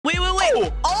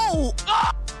Oh! Oh!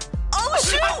 Oh,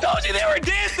 shoot! I told you they were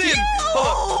dancing!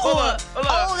 Hold on.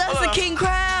 Oh, that's the king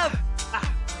crab.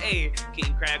 Hey,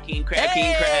 king crab, king crab,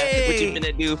 king crab. What you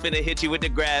finna do? Finna hit you with the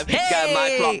grab. Hey. Got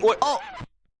my claw. What? Oh.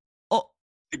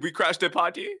 Did we crash the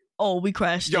party? Oh, we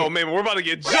crashed. Yo, man, we're about to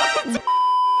get jumped.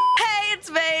 Hey,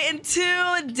 it's May, and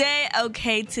today,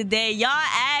 y'all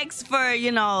asked for,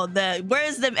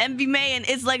 where's the Envmai and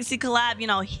its legacy collab?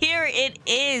 Here it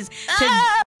is.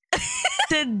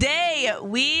 Today,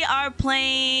 we are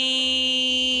playing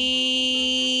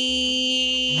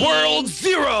World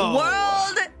Zero.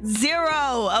 World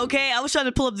Zero. Okay, I was trying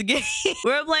to pull up the game.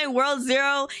 We're playing World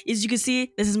Zero. As you can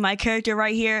see, this is my character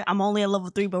right here. I'm only at level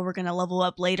 3, but we're gonna level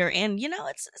up later. And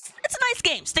it's a nice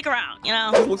game. Stick around.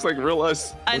 It looks like real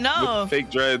us. I know. With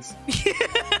fake dreads.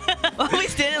 Why are we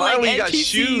standing Finally, like you got NPCs?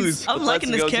 shoes. I'm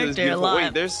liking this character a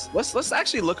lot. Wait, let's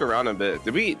actually look around a bit.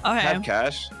 Did we have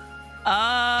cash?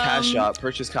 Cash shop,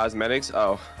 purchase cosmetics.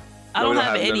 Oh, I don't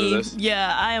have any.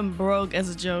 Yeah, I am broke as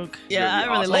a joke. Yeah, I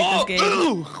really like this game.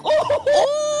 Ooh.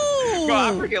 Bro,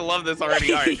 I freaking love this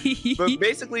already. All right, but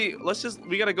basically,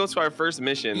 we gotta go to our first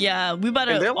mission. Yeah, we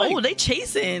better. They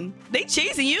chasing. They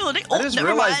chasing you. I just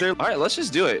realized they're. All right, let's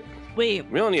just do it. Wait,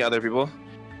 we don't need other people.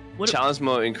 Challenge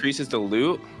mode increases the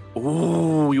loot.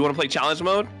 Ooh, you want to play challenge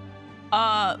mode?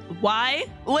 Why?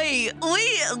 Wait,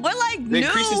 we're like it new.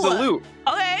 Increases the loot.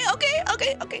 Okay.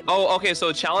 Oh, okay.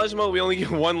 So challenge mode, we only get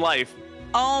 1 life.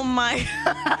 Oh my!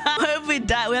 What if we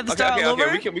die? We have to start all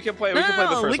over. Okay, we can play. We can play the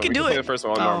first one. We can do it. The first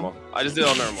one on normal. I just did it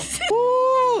on normal.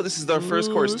 Ooh, this is our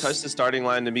first course. Touch the starting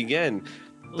line to begin.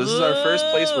 This is our first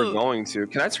place we're going to.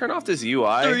 Can I turn off this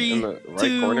UI in the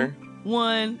right corner?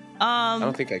 1. I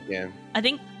don't think I can. I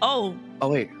think. Oh. Oh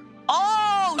wait.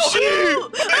 Oh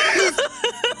shoot!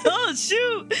 Oh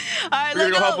shoot! All right,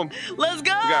 let's go. Help him. Let's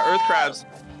go. We got earth crabs.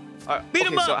 Beat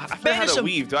him up. So I forgot how to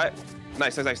weave. Do I?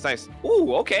 Nice.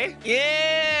 Ooh, okay.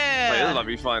 Yeah. Wait, this is gonna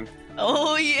be fun.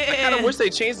 Oh yeah. I kind of wish they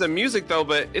changed the music though,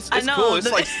 but it's cool.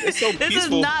 It's like it's so peaceful. This is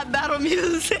not battle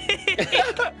music.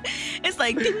 It's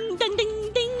like ding ding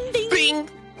ding ding ding. Bing.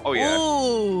 Oh yeah.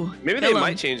 Ooh. Maybe they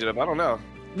might change it up. I don't know.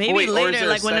 Maybe later,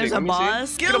 like when there's a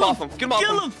boss. Get him off him. Get him off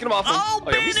him. Get him off him. Oh,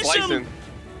 yeah, we slicing.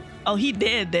 Oh, he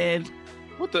dead.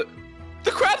 What the?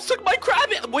 The crabs took my crab.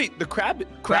 Wait, the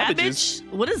cabbages?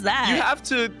 What is that? You have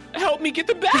to help me get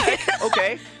them back.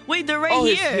 Okay. Wait, they're right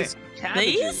here. His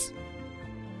These?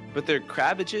 But they're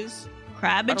cabbages?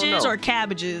 Cabbages or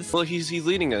cabbages? Well, he's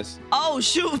leading us. Oh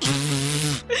shoot!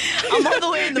 I'm all the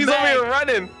way in the back. He's over here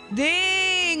running.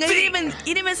 Dang! He didn't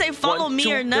even say follow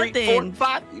me or nothing. 3, 4,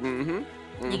 5.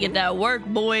 You get that work,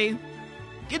 boy.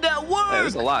 Get that work. Hey,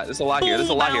 there's a lot. There's a lot here. There's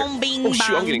a lot here. Oh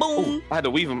shoot! I'm getting. Oh, I had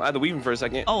to weave him. For a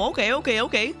second. Oh,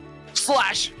 okay.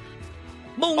 Slash.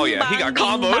 Boom, oh yeah, bang, he got bing,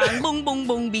 comboed. Bang, boom, boom,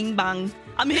 boom, bing, bang.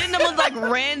 I'm hitting them with like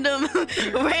random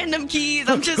keys.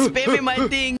 I'm just spamming my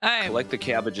thing. All right. Collect the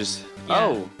cabbages. Yeah.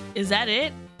 Oh. Is that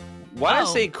it? Why did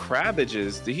I say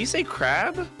cabbages? Did he say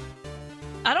crab?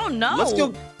 I don't know. Let's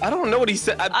go. I don't know what he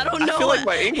said. I don't know. I feel like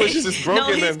my English is just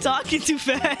broken. No, he's talking too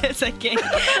fast. I can't.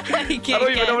 I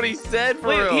don't even know what he said for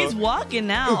real. He's walking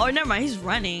now. Oh, never mind. He's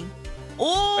running.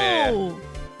 Oh. Yeah.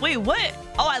 Wait, what?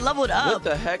 Oh, I leveled up. What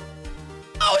the heck?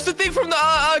 Oh, it's the thing from the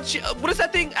what is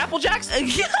that thing? Apple Jacks?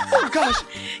 Oh gosh.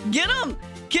 Get him!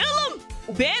 Kill him!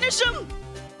 Banish him!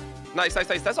 Nice.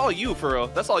 That's all you for real.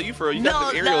 You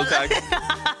got the aerial attack.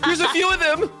 There's a few of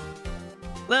them.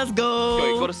 Let's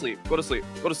go. Go to sleep. Sleep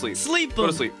him. Go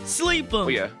to sleep. Sleep him. Oh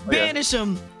yeah. Banish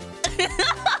him.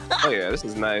 Oh yeah, this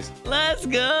is nice. Let's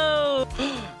go.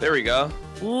 There we go.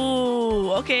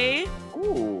 Ooh, okay.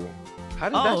 Ooh. How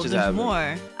did that just happen?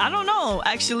 More. I don't know,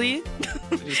 actually.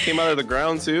 It just came out of the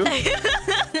ground too.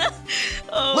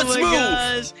 Oh Let's move.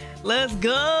 Gosh. Let's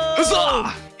go.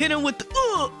 Huzzah! Hit him with the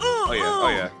Oh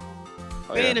yeah.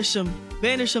 Banish him.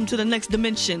 Banish him to the next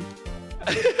dimension.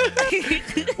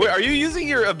 Wait, are you using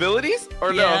your abilities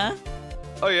or no?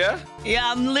 Oh yeah? Yeah,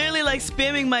 I'm literally like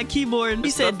spamming my keyboard. He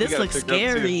said this looks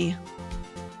scary.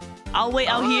 I'll wait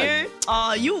out here.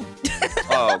 You.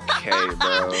 Okay,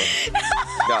 bro.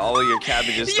 Got all of your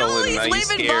cabbages stolen. Now you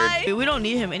scared. We don't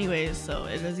need him anyways, so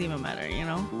it doesn't even matter,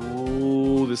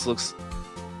 Ooh, this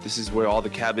is where all the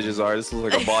cabbages are. This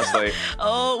looks like a boss fight.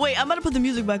 Oh wait, I'm about to put the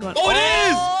music back on. Oh, it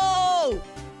is! Oh!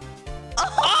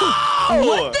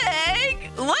 What the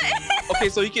heck? What? Okay,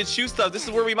 so he can shoot stuff. This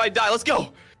is where we might die. Let's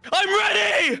go. I'm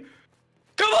ready.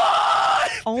 Come on!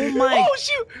 Oh my! Oh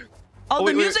shoot! Oh,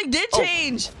 the music did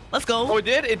change. Let's go. Oh, it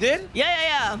did? It did?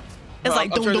 Yeah. It's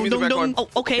like dum dum dum dum. Oh,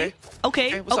 okay.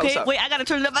 What's up? Wait, I gotta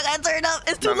turn it up.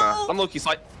 It's too low. I'm low-key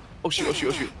slide. Oh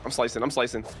shoot. I'm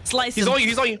slicing. Slice him.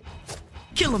 He's on you.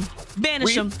 Kill him.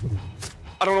 Banish him.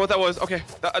 I don't know what that was. Okay,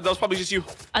 that was probably just you.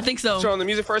 I think so. Turn on the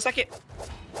music for a second.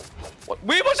 What?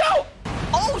 Wait, watch out!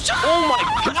 Oh, shit! Oh my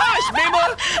gosh,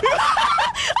 Mima!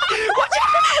 Watch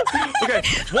out! Okay,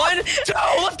 1, 2,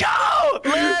 let's go!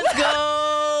 Let's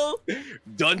go!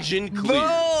 Dungeon clear.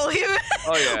 Bro,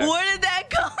 yeah. Where did that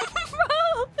come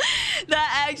from?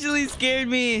 That actually scared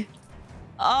me.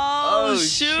 Oh,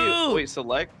 shoot. Wait,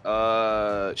 select.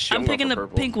 Shoot, I'm picking the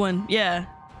pink one. Yeah,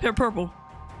 purple.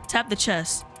 Tap the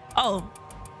chest. Oh,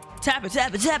 tap it.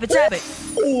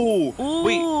 Ooh,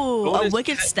 wait. A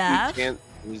wicked staff. Can't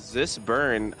resist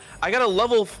burn. I got a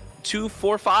level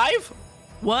 245.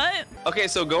 What? Okay,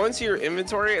 so go into your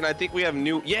inventory, and I think we have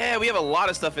new. Yeah, we have a lot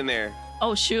of stuff in there.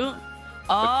 Oh, shoot.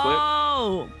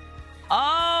 Oh.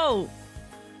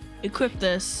 Equip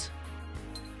this.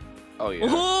 Oh yeah. Ooh,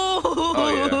 oh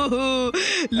yeah.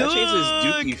 That changes his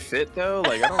dookie fit though.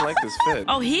 Like I don't like this fit.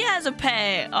 Oh, he has a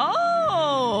pet.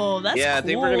 Oh, that's yeah. cool. I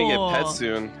think we're gonna get pets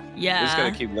soon. Yeah. We're just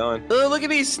gonna keep going. Oh, look at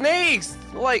these snakes.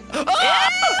 Like.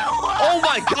 Oh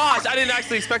my gosh! I didn't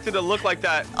actually expect it to look like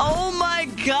that. Oh my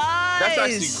gosh. That's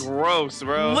actually gross,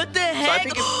 bro. What the heck? So I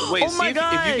think wait, see if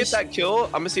you get that kill.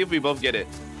 I'm gonna see if we both get it.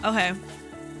 Okay.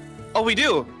 Oh, we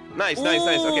do. Nice. Okay,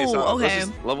 so okay. This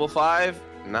is level 5.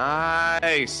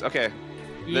 Nice. Okay.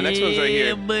 The next one's right here.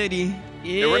 Yeah, buddy.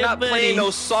 Yeah, and we're not buddy. playing no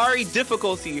sorry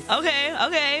difficulty.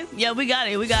 Okay. Yeah, we got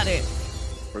it.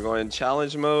 We're going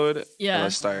challenge mode. Yeah.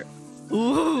 Let's start.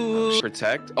 Ooh.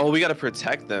 Protect. Oh, we gotta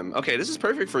protect them. Okay, this is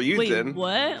perfect for you then. Wait,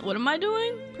 what? What am I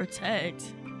doing? Protect.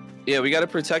 Yeah, we gotta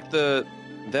protect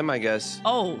them, I guess.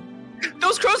 Oh.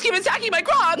 Those crows keep attacking my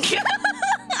crocs.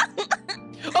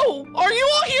 Oh, are you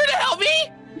all here to help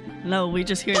me? No, we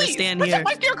just here to stand protect here.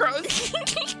 my scarecrows.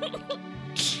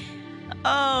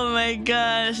 Oh my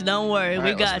gosh! Don't worry, All we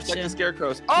right, let's got protect you. the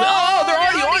scarecrows. Oh, they're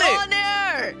already on it.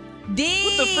 There. Dang.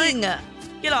 What the freak?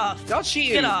 Get off. Y'all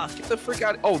cheating. Get off. Get the frick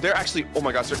out. Oh, they're actually. Oh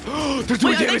my gosh, they're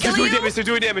doing damage. They're doing damage. They're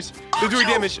doing damage. They're doing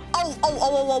damage. Oh.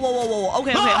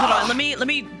 Okay, hold on. Let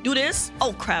me do this.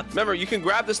 Oh crap. Remember, you can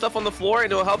grab the stuff on the floor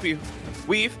and it'll help you.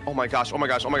 Weave. Oh my gosh. We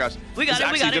got It's it. We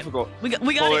got difficult. it.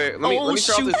 We got Wait, it. let me turn off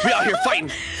this. We out here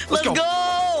fighting. Let's go.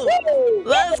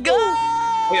 Let's go.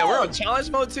 Oh yeah, we're on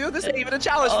challenge mode too. This ain't even a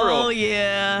challenge for real. Oh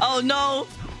yeah. Oh no.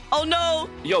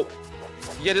 Yo.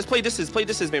 Yeah, just play distance. Play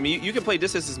distance, baby. You can play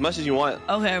distance as much as you want.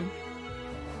 Okay.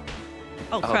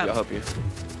 Oh crap. I'll help you.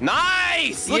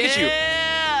 Nice. Look at you.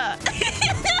 Yeah.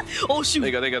 Oh shoot.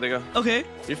 There you go. Okay.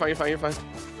 You're fine.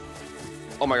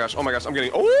 Oh my gosh. I'm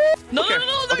getting. Oh. No.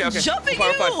 They're jumping you.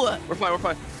 We're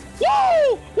fine.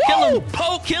 Whoa! Kill him.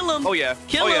 Poke. Kill him. Oh yeah.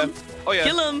 Kill him.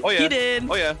 Kill him. Oh yeah. He did.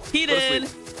 Oh yeah. He did.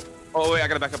 Oh wait, I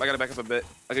gotta back up a bit.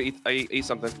 I eat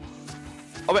something.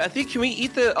 Oh wait, I think can we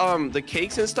eat the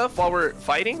cakes and stuff while we're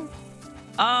fighting?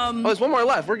 Oh, there's one more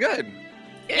left. We're good.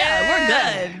 Yeah, we're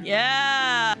good.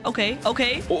 Yeah. Okay.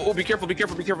 Oh, be careful.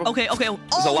 Okay. Oh,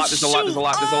 There's a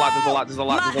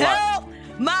lot.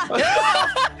 My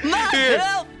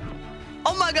help.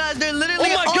 Oh my God, they're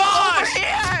literally over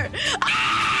here.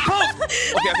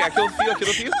 Okay, I killed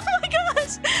a few. Oh my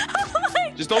gosh.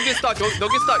 Just don't get stuck. Don't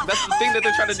get stuck. That's the thing that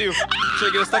they're trying to do.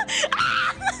 Trying to get us stuck.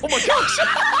 Oh my gosh.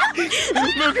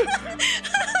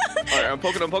 All right, I'm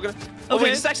poking. Oh wait,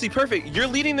 this is actually perfect. You're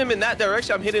leading them in that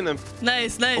direction. I'm hitting them.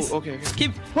 Nice. Oh, okay.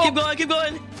 Keep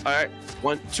going. All right.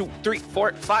 1, 2, 3,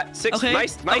 4, 5, 6. Okay.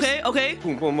 Nice. Okay.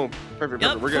 Boom. Perfect.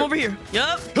 Yep. We're good. Come over here.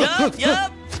 Yup.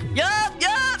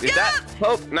 Is that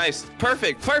poke? Nice.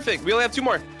 Perfect. We only have 2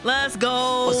 more. Let's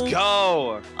go.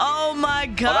 Oh my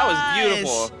God. Oh, that was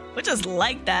beautiful. We just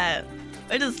like that.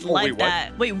 I just wait, like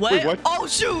that. Wait, what? Oh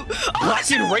shoot! Black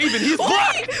and Raven, he's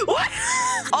black. What?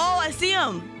 Oh, I see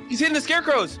him. He's hitting the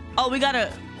scarecrows. Oh, we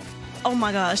gotta. Oh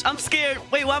my gosh, I'm scared.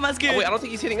 Wait, why am I scared? Oh, wait, I don't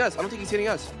think he's hitting us.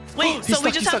 Wait, so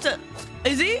we just have to.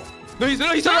 Is he? No, he's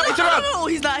turned around. No,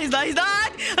 he's not. You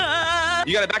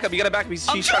gotta back up. He's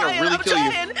trying to really kill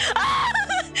you.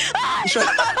 He's trying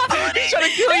to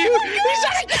kill you.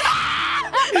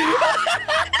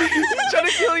 He's trying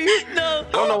to kill you. No.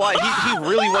 I don't know why. He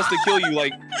really wants to kill you.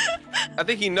 Like, I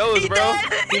think he knows, bro.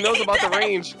 He knows about the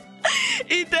range.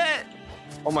 Eat that.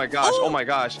 Oh my gosh.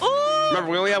 Ooh.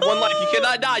 Remember, we only have 1 life. You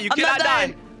cannot die. You cannot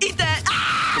die. Eat that.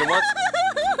 Hit him once.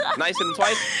 Nice, hit him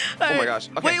twice. Oh my gosh.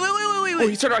 Okay. Wait. Oh,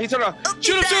 he turned around.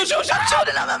 Shoot him. I'm shooting him.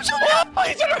 Oh,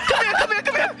 he turned around.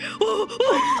 Come here.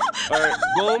 All right,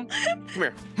 boom. Come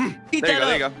here. Eat There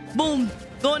that you go. Boom.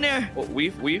 Go in there. Oh,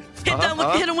 weave. Hit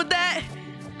him with that.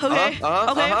 Okay.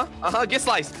 Okay. Get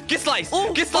sliced.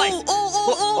 Ooh, Get sliced.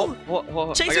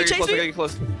 Ooh. Chase I gotta get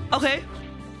close. Okay.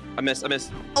 I missed.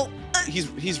 Oh.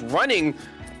 He's running.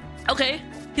 Okay.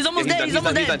 He's almost dead. He's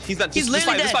done. He's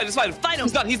literally dead. Just fight him. Fight him.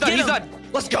 He's done. Get him.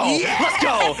 Let's go. Yeah. Let's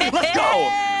go. Let's go.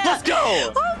 Let's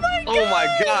go. Oh my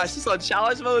gosh. This is on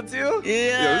challenge mode too? Yeah, Yo,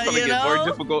 this is gonna get more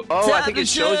difficult. Oh, I think it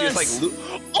shows you it's like loot.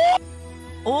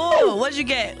 Oh, what'd you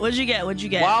get? What'd you get? What'd you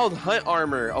get? Wild hunt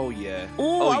armor. Oh yeah.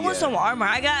 Oh, I want some armor.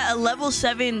 I got a level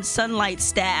 7 sunlight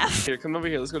staff. Here, come over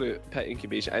here. Let's go to pet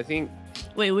incubation. I think.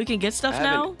 Wait, we can get stuff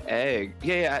now? An egg.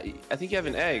 Yeah. I think you have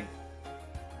an egg.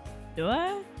 Do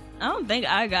I? I don't think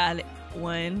I got it.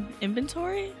 One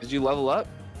inventory. Did you level up?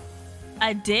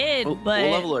 I did, but what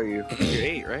level are you? You're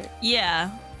 8, right?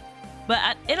 Yeah.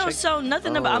 But it don't show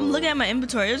nothing about. I'm looking at my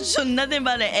inventory. It doesn't show nothing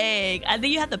about an egg. I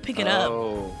think you have to pick it up.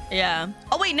 Yeah.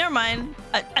 Oh wait, never mind.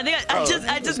 I think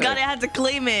I just got it. I had to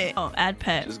claim it. Oh, add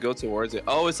pet. Just go towards it.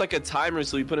 Oh, it's like a timer,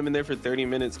 so you put them in there for 30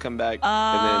 minutes, come back.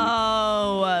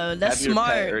 Oh, and then that's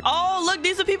smart. Oh, look,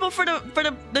 these are people for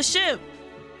the ship.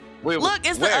 Wait, look,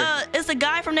 it's the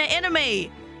guy from the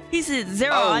anime. He said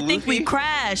Zero. Oh, I think we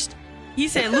crashed. He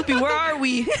said, Luffy, where are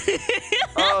we?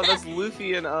 Oh, that's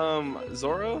Luffy and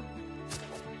Zoro.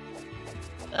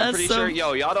 I'm pretty sure.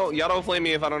 Yo, y'all don't blame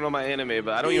me if I don't know my anime,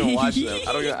 but I don't even watch them.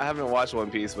 I haven't watched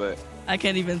One Piece, but I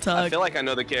can't even talk. I feel like I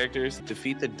know the characters.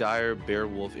 Defeat the dire bear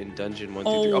wolf in dungeon 1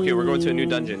 through 3. Okay, we're going to a new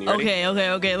dungeon. You ready?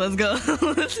 Okay. Let's go.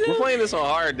 We're playing this on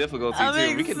hard difficulty too.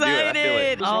 I'm We can do it. I feel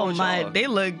it. Oh my, they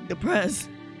look depressed.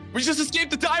 We just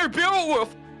escaped the dire bear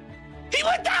wolf. He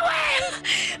went that way.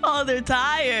 Oh, they're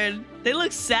tired. They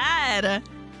look sad.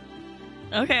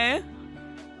 Okay.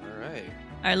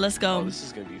 All right, let's go. Oh, this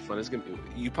is gonna be fun.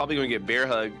 You probably gonna get bear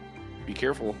hug. Be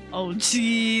careful. Oh,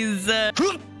 jeez.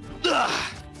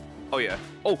 Oh yeah.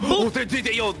 Oh, they're doing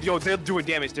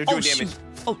damage. They're doing damage.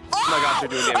 Oh my gosh, they're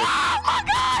doing damage. Oh my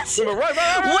gosh! Right.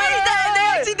 Wait, they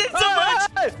actually did so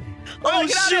much. Oh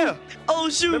shoot! Oh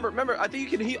shoot! Remember, I think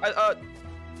you can heal.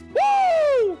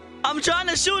 Woo! I'm trying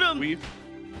to shoot him.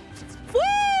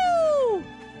 Woo!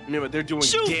 Remember, they're doing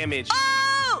damage.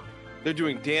 Oh! They're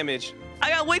doing damage. I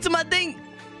gotta wait till my thing.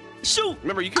 Shoot!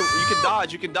 Remember, you can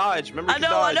dodge. You can dodge. Remember, I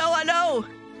know.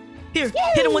 Here,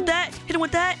 hit him with that,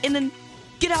 and then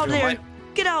get out there.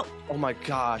 Get out. Oh my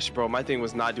gosh, bro, my thing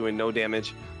was not doing no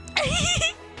damage.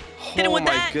 Hit him with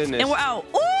that, goodness. and we're out.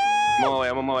 Ooh!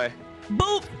 I'm on my way.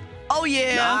 Boop. Oh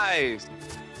yeah. Nice.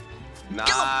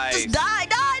 Just die.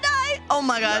 Oh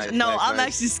my gosh. No, I'm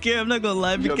actually scared. I'm not gonna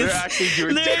lie because they're actually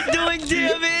doing damage.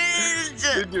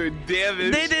 They're doing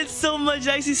damage. They did so much. It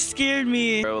actually scared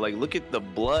me. Bro, like look at the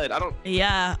blood.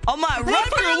 Yeah. Oh my. Run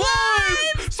for your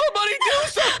lives! Somebody do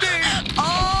something!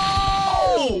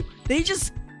 Oh! They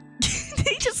just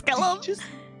kill him.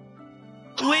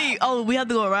 Wait. Oh, we have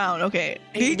to go around. Okay.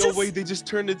 Ain't no way they just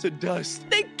turned into dust.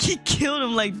 They killed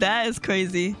him like that. Is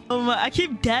crazy. Oh my! I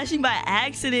keep dashing by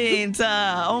accident.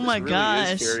 Oh my gosh.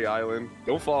 This really is Fairy Island.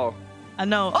 Don't fall. I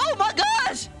know. Oh my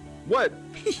gosh! What?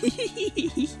 I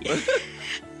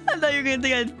thought you were gonna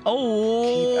think I'd. Oh.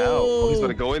 Keep out. Oh, he's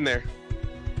gonna go in there.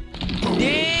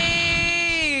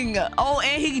 Dang! Oh,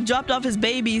 and he dropped off his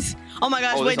babies. Oh my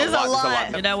gosh! Wait, there's a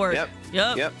lot. Did that work?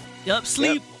 Yep.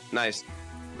 Sleep. Yep. Nice.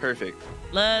 Perfect.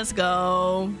 Let's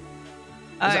go.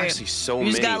 There's actually so many.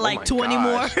 We just got like 20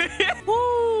 more.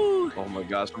 Woo! Oh my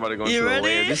gosh, we're about to go into the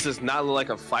lair. This does not look like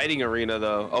a fighting arena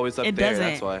though. Oh, it's up there. Doesn't.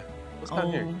 That's why. What's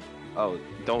down here? Oh,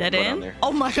 don't go down there.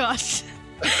 Oh my gosh.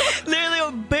 Literally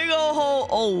a big old hole.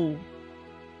 Oh.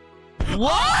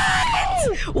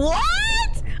 What?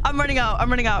 What? I'm running out.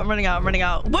 Where are you going? What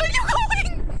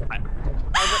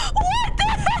the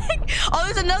heck? Oh,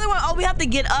 there's another one. Oh, we have to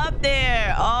get up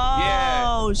there. Oh,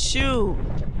 yeah. Shoot.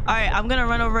 All right, I'm gonna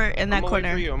run over in that corner.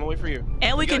 I'm gonna wait for you.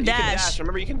 And we can dash. You can dash.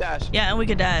 Remember, you can dash. Yeah, and we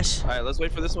can dash. All right, let's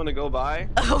wait for this one to go by.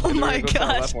 Oh my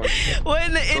gosh. We're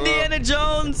in the Indiana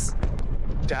Jones.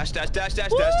 Dash.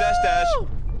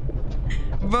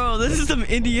 Bro, this is some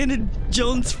Indiana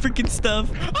Jones freaking stuff.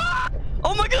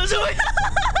 Oh my gosh.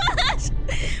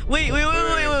 Wait.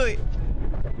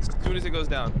 As soon as it goes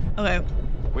down. Okay.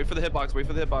 Wait for the hitbox.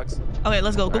 Okay,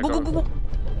 let's go. Go.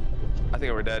 I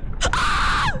think we're dead.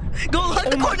 Go hug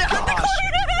the corner.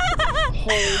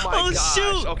 Oh my gosh.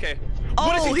 Shoot. Okay.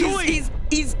 What is he doing?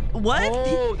 He's what?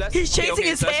 Oh, he's chasing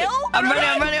his tail? I'm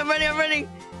running.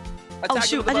 Oh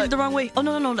shoot, I did it the wrong way. Oh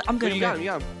no, I'm good. You got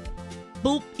him.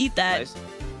 Boop, eat that. Nice.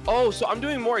 Oh, so I'm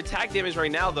doing more attack damage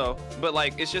right now though. But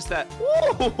like, it's just that.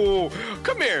 Whoa,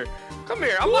 come here. I'm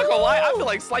not gonna lie. I feel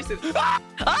like slicing.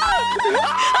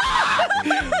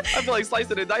 I feel like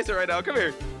slicing and dicing right now. Come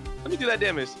here. Let me do that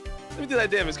damage.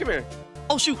 Come here.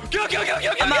 Oh shoot. Go.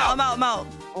 I'm out.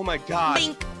 Oh my god.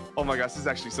 Bink. Oh my gosh, this is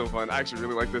actually so fun. I actually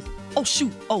really like this. Oh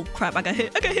shoot. Oh crap, I got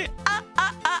hit.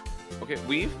 Okay,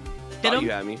 weave. Hit him.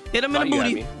 You had me. Hit him in the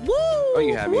booty. Woo! Oh,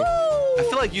 you had me. I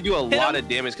feel like you do a lot of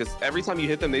damage because every time you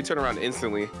hit them, they turn around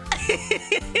instantly.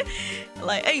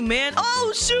 Like, hey, man.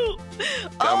 Oh, shoot.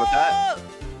 Down with that.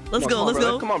 Let's go. Let's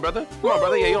go. Come on, brother. Come on,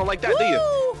 brother. Yeah, you don't like that, do you?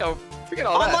 Yo, forget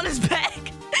all that. I'm on his back.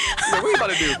 Yeah, what are you about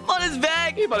to do? On his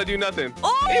back. He ain't about to do nothing.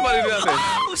 Oh, He ain't about to do nothing.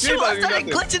 Oh, shoot. I started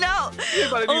glitching out. He ain't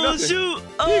about to do nothing. Shoot.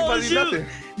 He ain't about Oh, to do shoot. nothing.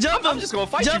 Jump him. I'm just gonna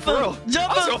fight you for real. Jump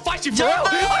I'm just him. gonna fight you for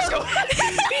Jump real. him.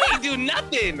 He ain't do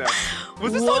nothing.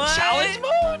 Was this What? on challenge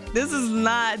mode? This is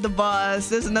not the boss.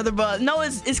 There's another boss. No,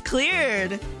 it's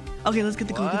cleared. Okay, let's get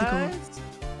the code. Get the code.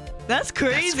 That's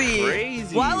crazy. That's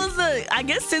crazy. Why was I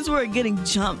guess since we were getting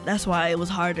jumped, that's why it was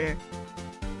harder.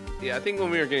 Yeah, I think when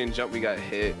we were getting jumped, we got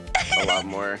hit a lot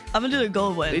more. I'm gonna do the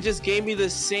gold one. They just gave me the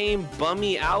same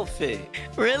bummy outfit.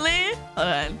 Really? Hold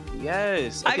on.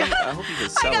 Yes. I hope you can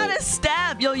sell I got it. a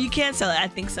stab. Yo, you can't sell it. I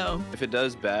think so. If it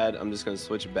does bad, I'm just gonna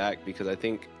switch back because I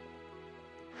think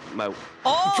my.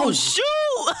 Oh,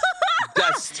 shoot!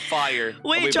 That's fire.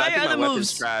 Wait, try your other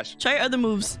moves. Trash. Try your other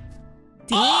moves.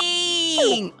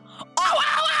 Dang. Oh, ow,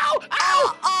 ow,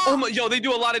 ow! Oh my, yo, they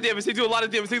do a lot of damage. They do a lot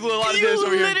of damage. They do a lot of damage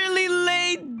over here. You literally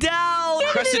laid down.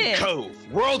 Crescent Cove,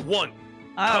 World 1.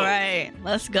 All right,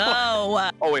 let's go.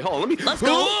 Oh wait, hold on. Let me. Let's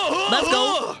go. Let's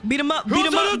go. Beat him up. Beat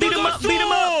him up. Beat him up. Beat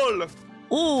him up.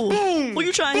 Ooh. Boom. Who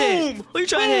you trying to hit? Who you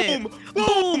trying to hit?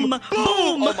 Boom. Boom.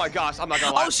 Oh my gosh, I'm not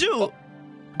gonna lie. Oh shoot.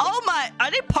 Oh my,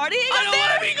 are they partying I up there? don't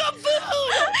want to pick up food.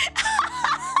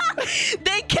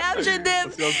 They captured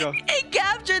them. Let's go. They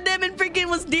captured them and freaking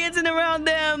was dancing around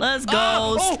them. Let's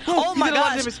go. Oh my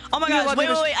gosh. Oh my gosh. Wait.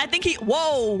 I think he.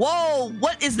 Whoa.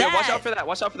 What is that? Yeah, watch out for that.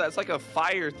 Watch out for that. It's like a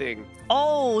fire thing.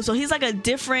 Oh, so he's like a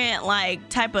different like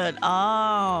type of.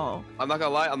 Oh. I'm not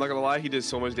gonna lie. He did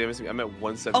so much damage to me. I'm at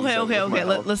 177. Okay.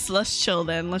 Let's chill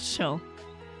then. Let's chill.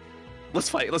 Let's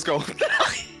fight. Let's go. Let's go.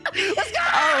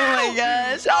 Oh my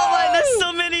gosh. Oh my, there's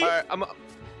so many. All right,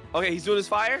 okay, he's doing his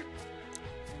fire.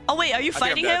 Oh wait, are you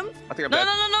fighting him? I think I'm No. dead.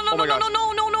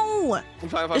 I'm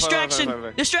fine.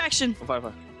 Distraction. I'm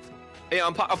fine. Hey,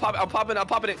 I'm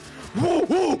popping it.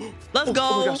 Woo. Let's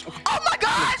go. Oh my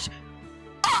gosh.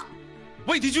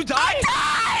 Wait, did you die?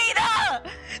 I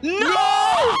died. No.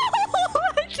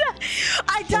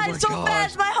 I died so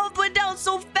fast. My health went down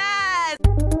so fast.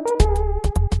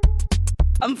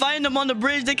 I'm fighting them on the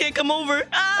bridge. They can't come over.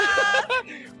 Ah!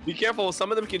 Be careful.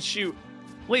 Some of them can shoot.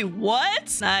 Wait,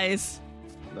 what? Nice.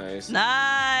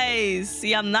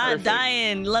 See, I'm not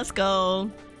dying. Let's go.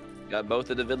 Got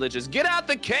both of the villages. Get out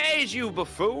the cage, you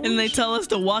buffoon! And they tell us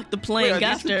to walk the plank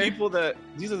after.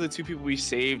 These are the two people we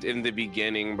saved in the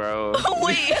beginning, bro. Oh,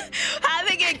 wait, how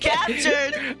they get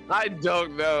captured? I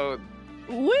don't know.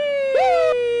 Whee!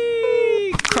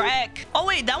 Crack. Oh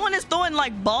wait, that one is throwing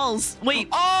like balls. Wait.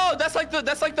 Oh, that's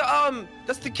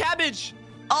the cabbage.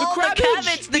 Oh, the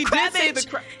cabbage. The cabbage.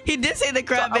 He did say the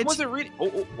cabbage. I wasn't reading.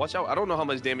 Oh, watch out. I don't know how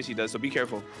much damage he does, so be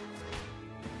careful.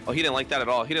 Oh, he didn't like that at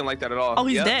all. Oh,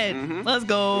 he's dead. Let's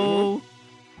go.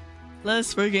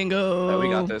 Let's freaking go. Yeah, we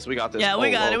got this. Yeah,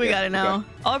 we got it now. Okay.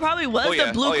 Oh, it probably was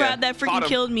the blue crab that freaking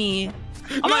killed me.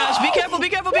 Oh my gosh, be careful.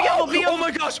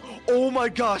 Oh my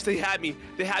gosh, they had me.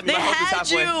 They had you.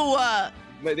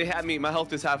 They had me. My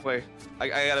health is halfway. I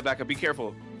gotta back up. Be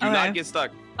careful. Do not get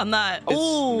stuck. I'm not.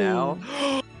 Oh.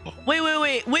 Wait.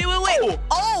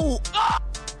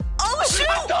 Oh shoot!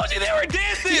 I told you they were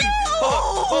dancing.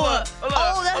 Hold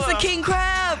on. That's the king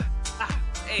crab.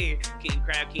 Hey, king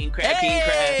crab. What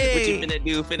you finna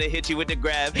do? Finna hit you with the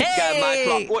grab. Got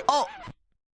my clock.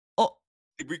 Oh.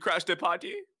 Did we crash the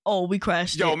party? Oh, we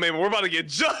crashed. Yo, man, we're about to get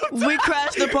jumped. We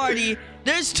crashed the party.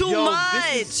 There's too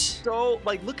much. This is so,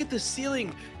 look at the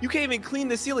ceiling. You can't even clean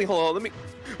the ceiling. Hold on, let me.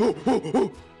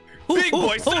 Big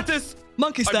boy, set this.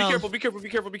 Monkey style. Be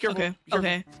careful.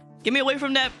 Okay. Get me away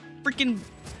from that freaking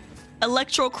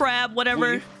electro crab,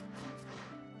 whatever.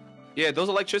 Yeah, those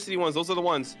electricity ones. Those are the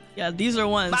ones. Yeah, these are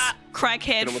ones.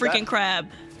 Crackhead freaking crab.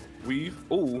 Weave.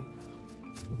 Ooh.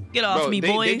 Get off me,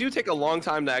 boy. They do take a long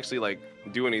time to actually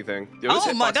do anything.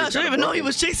 Oh my gosh, I didn't even know he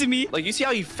was chasing me. You see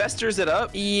how he festers it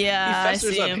up? Yeah, he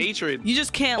festers up hatred. You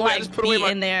just can't be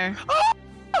in there.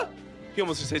 He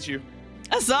almost just hit you.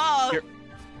 I saw. Here.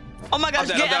 Oh my gosh,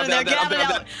 get out of there. Get out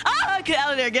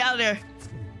of there.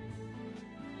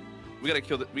 We gotta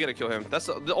kill him. That's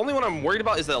the only one I'm worried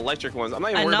about is the electric ones. I'm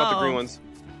not even worried about the green ones.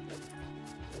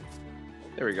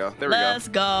 There we go. Let's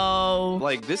go.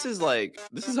 This is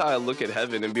how I look at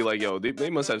heaven and be like, yo, they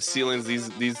must have ceilings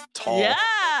these tall. Yeah.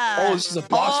 Oh, this is a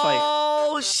boss fight.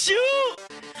 Oh shoot.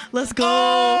 Let's go.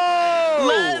 Oh!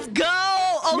 Let's go.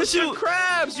 Oh Mr. shoot.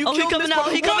 Krabs, you killed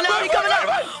He coming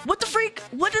out. What the freak?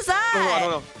 What is that? I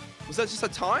don't know. Was that just a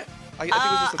taunt? I think it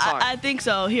was just a taunt. I think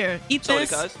so. Here, eat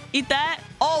this. Eat that.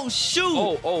 Oh shoot.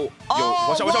 Oh. Yo,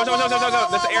 watch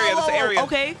out. That's the area.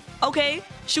 Okay.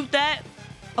 Shoot that.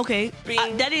 Okay.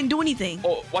 That didn't do anything.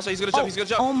 Oh, watch out. He's gonna jump. He's gonna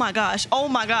jump. Oh my gosh. Oh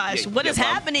my gosh. What is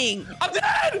happening? I'm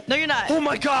dead. No, you're not. Oh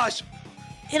my gosh.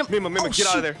 Hit him. Mima, get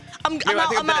out of there. I'm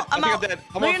out. I'm dead.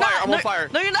 I'm on fire. I'm on fire.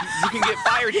 No, you're not. You can get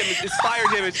fire damage. It's fire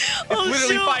damage. It's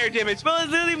literally fire damage. Bro,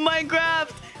 it's literally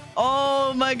Minecraft.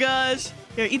 Oh my gosh.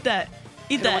 Here, eat that.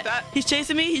 Eat that. He's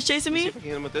chasing me. He's chasing me. See if I can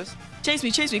hit him with this. Chase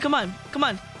me. Come on.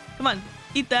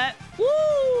 Eat that. Woo.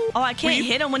 Oh, I can't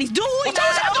hit him when he's doing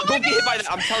that. Don't get hit by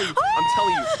that. I'm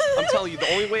telling you.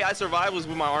 The only way I survived was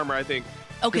with my armor, I think.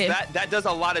 Okay. That does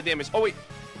a lot of damage. Oh, wait.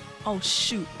 Oh,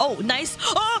 shoot. Oh, nice.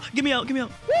 Oh, give me out.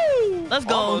 Woo. Let's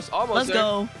go. Almost Let's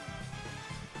go.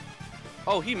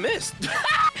 Oh, he missed.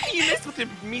 He missed with the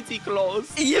meaty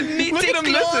claws. Your meaty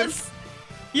claws.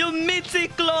 Your meaty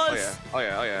claws. Oh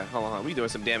yeah. Hold on. We doing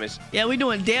some damage. Yeah, we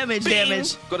doing damage.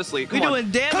 Go to sleep. We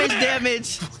doing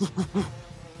damage.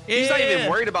 He's not even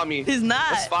worried about me. He's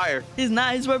not. That's fire. He's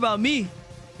not. He's worried about me.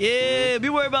 Yeah, be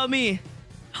worried about me.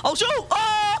 Oh, shoot.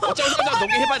 Oh! Watch out. Don't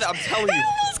get hit by that. I'm telling you.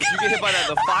 You get hit by that,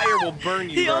 the fire will burn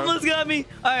you, He almost got me.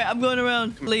 All right, I'm going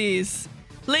around. Please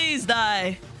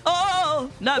die. Oh,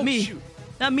 not me. Shoot.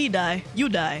 Not me die. You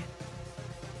die.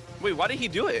 Wait, why did he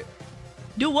do it?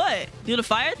 Do what? Do the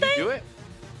fire thing? Do it?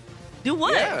 Do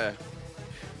what? Yeah.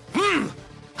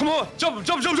 Come on, jump.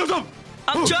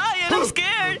 I'm trying. I'm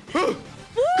scared. Come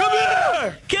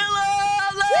here. Kill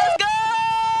him. Let's go.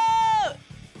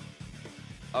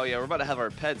 Oh yeah, we're about to have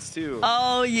our pets too.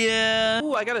 Oh yeah.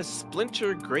 Ooh, I got a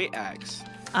splinter great axe.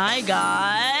 I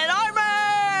got armor,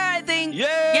 I think.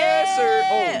 Yeah, sir.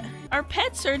 Oh. Our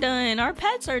pets are done.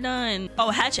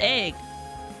 Oh, hatch egg.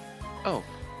 Oh.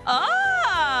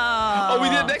 Oh. Oh, we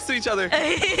did it next to each other.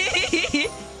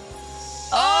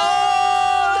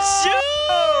 Oh,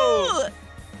 shoot.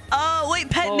 Oh, wait,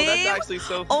 pet name? That's actually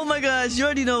so... Oh my gosh, you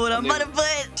already know what I'm about to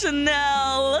put.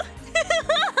 Chanel.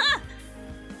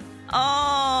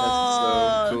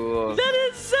 Oh. That's so cool. That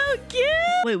is so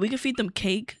cute. Wait, we can feed them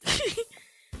cake?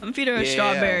 I'm gonna feed her a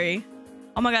strawberry.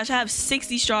 Oh my gosh, I have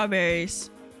 60 strawberries.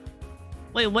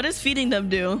 Wait, what does feeding them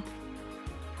do?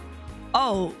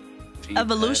 Oh,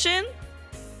 evolution?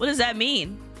 What does that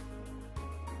mean?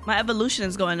 My evolution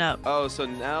is going up. Oh, so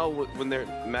now when they're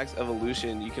max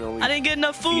evolution, you can only... I didn't get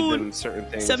enough food. Feed them certain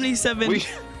things. 77. What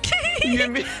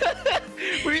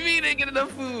do you mean you didn't get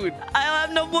enough food? I don't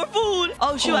have no more food.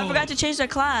 Oh shoot, I forgot to change their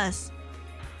class.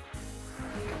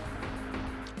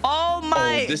 Oh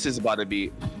my. Oh, this is about to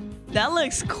be... That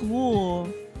looks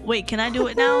cool. Wait, can I do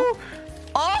it now?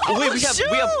 Oh, wait, shoot.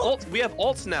 we have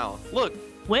ults now. Look.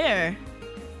 Where?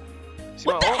 See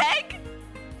what the heck?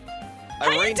 I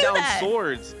rained down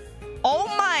swords. Oh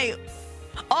my.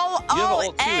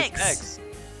 Oh, X.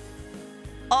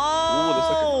 Oh. Ooh, this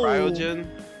like a cryogen.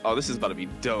 Oh, this is about to be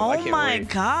dope. I can't wait. Oh my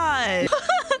god.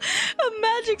 A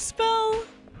magic spell.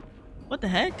 What the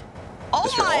heck? Oh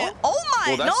my.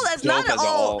 Well, no, that's not an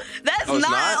ult. That's not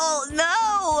an ult.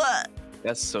 No.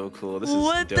 That's so cool. This is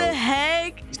what dope. The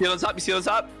heck? You see on top? You see on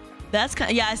top? That's kind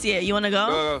of, yeah, I see it. You want to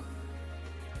go?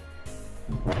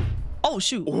 Go. Oh,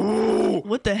 shoot. Ooh.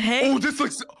 What the heck? Oh, this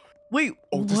looks... Wait,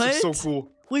 what? This looks so cool.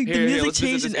 Wait, the music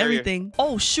changed and everything.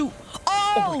 Oh, shoot.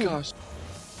 Oh my gosh.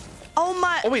 Oh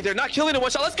my. Oh wait, they're not killing in one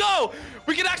shot. Let's go.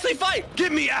 We can actually fight.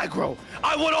 Give me aggro.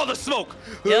 I want all the smoke.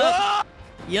 Yup.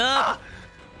 Yup.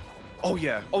 Oh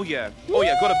yeah. Oh yeah. Oh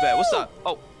yeah. Go to bed. What's up?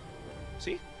 Oh,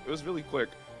 see, it was really quick.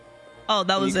 Oh,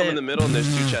 that was it. You come in the middle and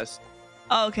there's 2 chests.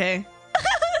 Oh, okay.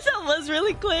 That was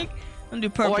really quick. I'm gonna do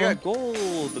purple. Oh, I got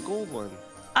gold. The gold one.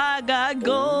 I got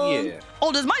gold. Oh, yeah.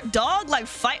 Oh, does my dog like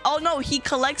fight? Oh no, he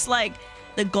collects like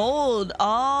the gold.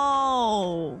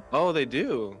 Oh. Oh, they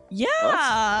do. Yeah.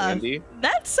 That's handy.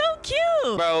 That's so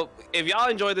cute. Bro, if y'all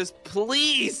enjoy this,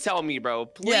 please tell me, bro.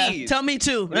 Please. Yeah, tell me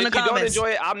too in the if comments. If you don't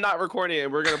enjoy it, I'm not recording it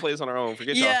and we're gonna play this on our own.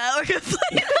 Forget y'all. Yeah, we're gonna play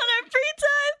it on our free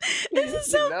time. This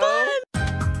is so fun.